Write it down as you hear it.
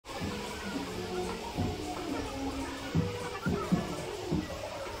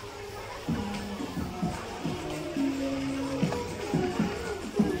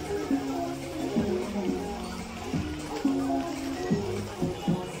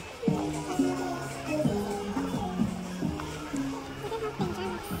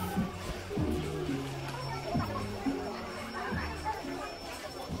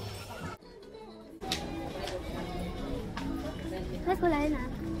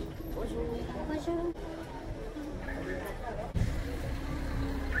Bonjour.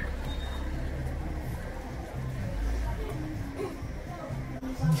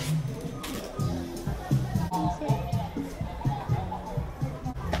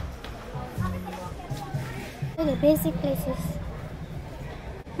 The basic places.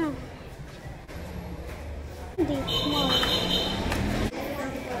 Deep mall.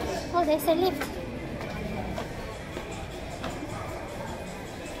 Oh, there's a lift.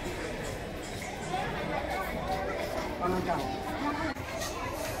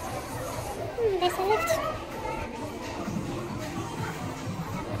 There's a lift.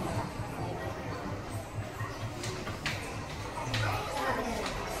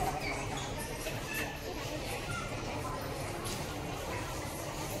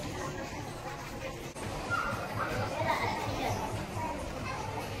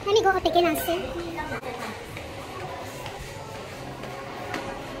 Let me go up again and see.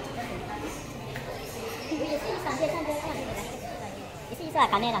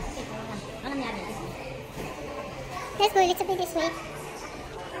 Let's go a little bit this way.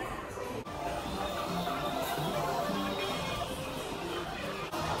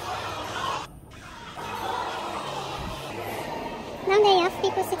 Down there you have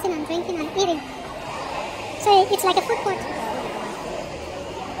people sitting and drinking and eating. So it's like a food court.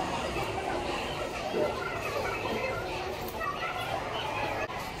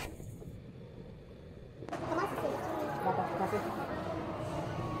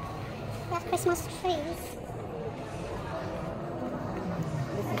 We have Christmas trees.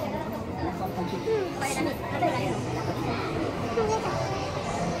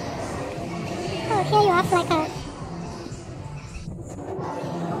 Oh, here you have like a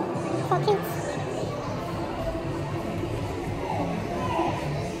for kids.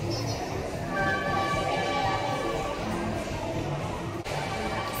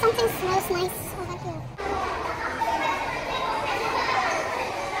 Something smells nice over here.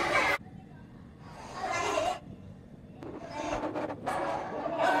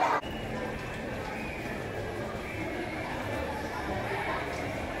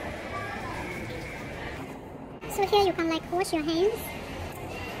 So here you can like wash your hands.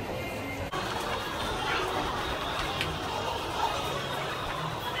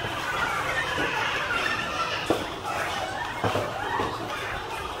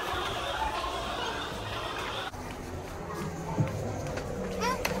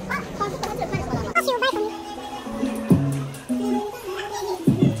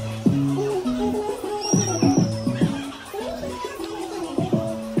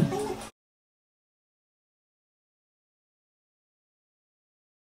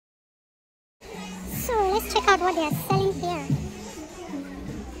 So let's check out what they are selling here.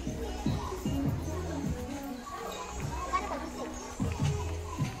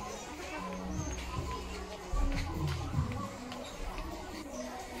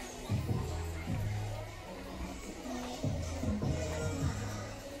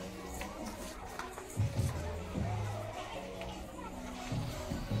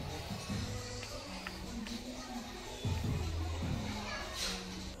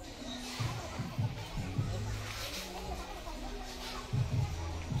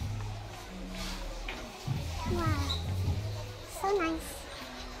 Wow, so nice.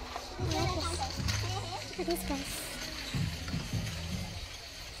 I like this. Look at these guys.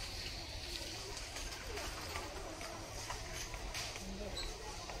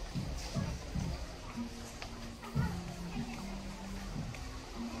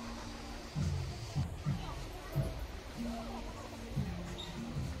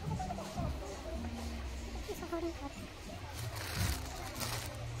 It's a holding cup.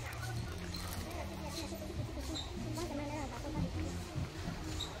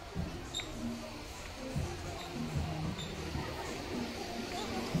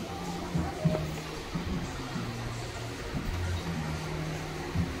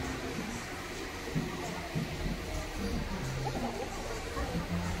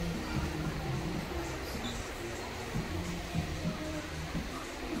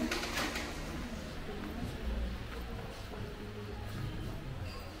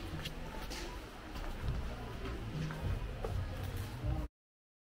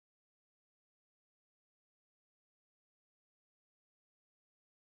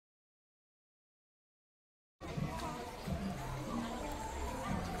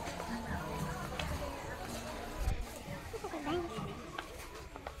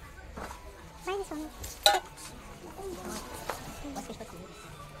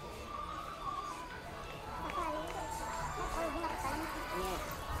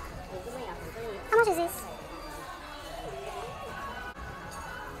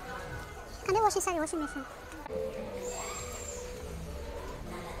 And they wash inside the washing machine.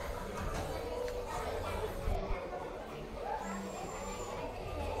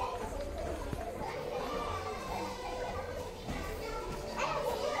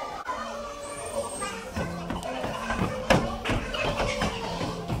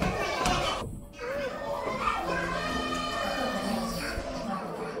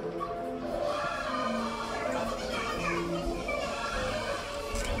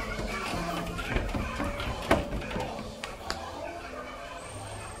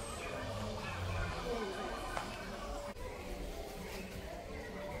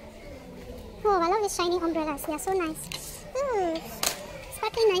 Oh, I love these shiny umbrellas. They are so nice. Ooh,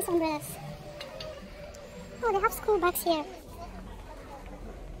 sparkling nice umbrellas. Oh, they have school bags here.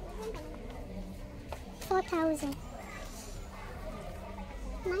 4,000.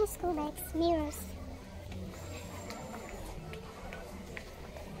 Nice school bags. Mirrors.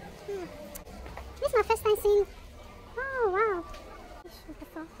 This is my first time seeing. Oh, wow.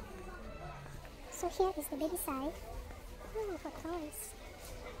 Beautiful. So here is the baby side. Oh, for toys.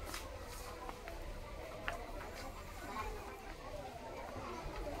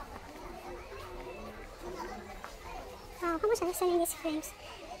 Wow, how much are they selling these frames?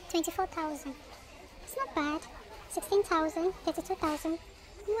 24,000. It's not bad. 16,000, 32,000.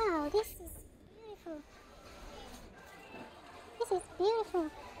 Wow, this is beautiful. This is beautiful.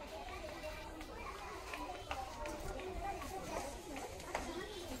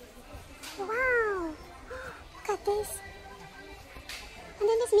 Wow, look at this. And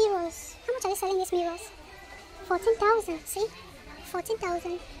then these mirrors. How much are they selling these mirrors? 14,000. See?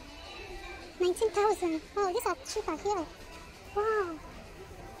 14,000. 19,000. Oh, these are cheaper here. Wow.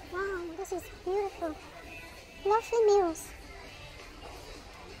 Wow, this is beautiful. Lovely mirrors.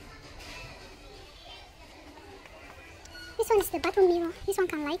 This one is the bathroom mirror. This one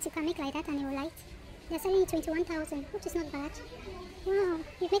can light. You can make like that and it will light. They're selling it 21,000, which is not bad. Wow,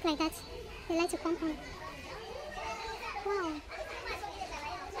 you make like that. The light will come on. Wow.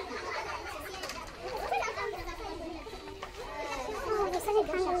 Oh, they're selling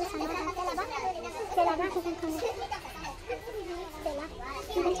candles and all that. I'm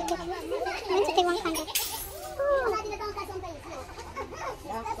going to take one candle. Oh.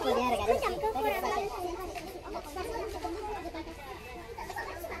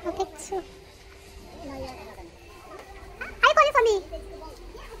 I'll take two. Are you calling for me?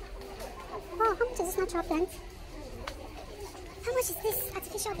 Oh, how much is this natural plant? How much is this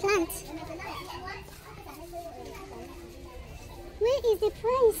artificial plant? Where is the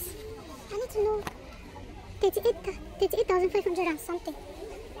price? I need to know. 38,500 and something.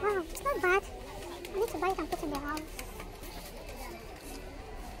 Wow, it's not bad. I need to buy it and put it in the house.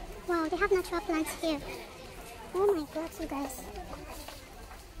 Wow, they have natural plants here. Oh my god, you guys.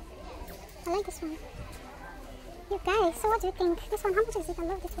 I like this one. You guys, so what do you think? This one, how much is it? I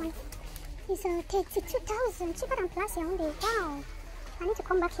love this one. It's 32,000, cheaper than Placia only. Wow. I need to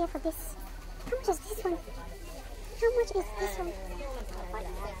come back here for this. How much is this one? How much is this one?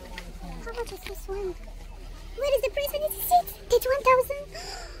 How much is this one? Where is the price? I need to see it. 31,000?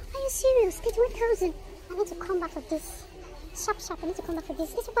 Are you serious? 31,000. I need to come back for this. Sharp. I need to come back for this.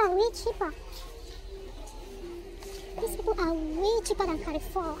 These people are way cheaper. These people are way cheaper than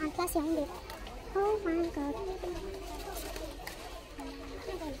Carrefour and Placia only. Oh my god.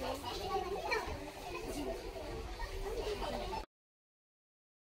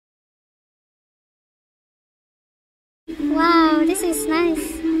 Wow, this is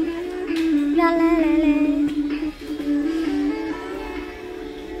nice. La la la la.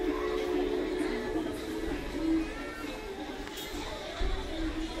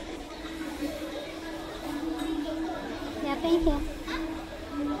 They are paying here.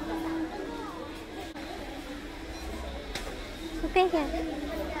 You pay here.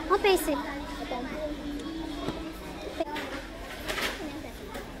 What price is it?